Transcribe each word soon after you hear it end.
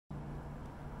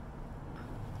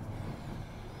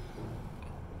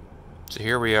So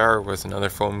here we are with another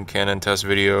foam cannon test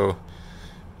video.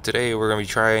 Today we're going to be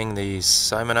trying the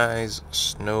Simoniz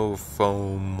Snow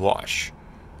Foam Wash.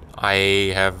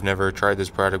 I have never tried this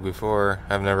product before.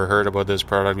 I've never heard about this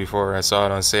product before. I saw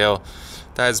it on sale.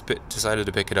 I decided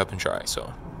to pick it up and try.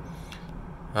 So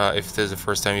if this is the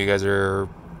first time you guys are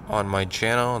on my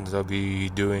channel, I'll be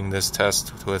doing this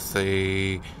test with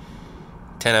a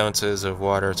 10 ounces of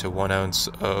water to 1 ounce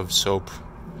of soap.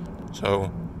 So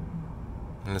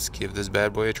let's give this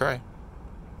bad boy a try.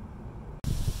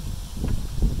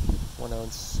 1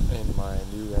 ounce in my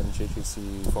new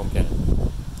MJJC foam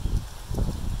cannon.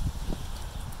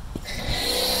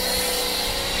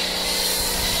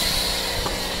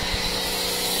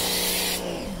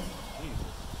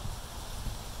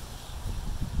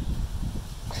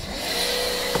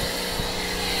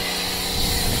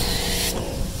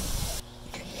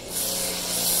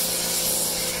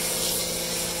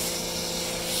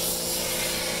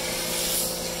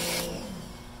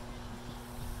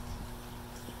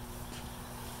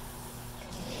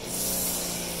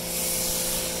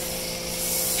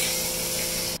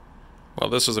 Well,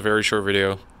 this was a very short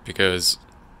video because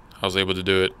I was able to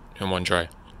do it in one try.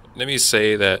 Let me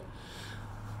say that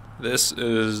this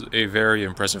is a very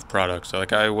impressive product. So,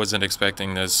 I wasn't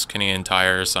expecting this Canadian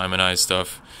Tire Simoniz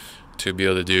stuff to be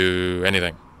able to do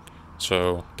anything.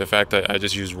 So the fact that I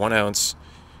just used 1 ounce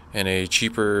in a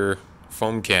cheaper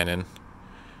foam cannon,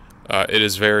 it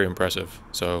is very impressive.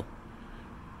 So,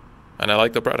 and I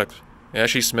like the product. It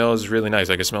actually smells really nice.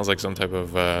 It smells like some type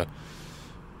of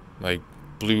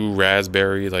blue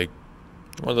raspberry, like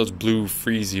one of those blue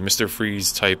freezy Mr.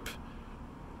 Freeze type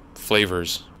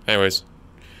flavors. Anyways,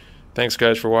 thanks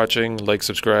guys for watching. Like,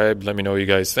 subscribe, let me know what you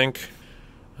guys think.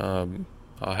 I'll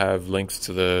have links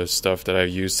to the stuff that I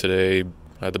used today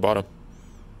at the bottom.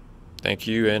 Thank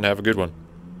you and have a good one.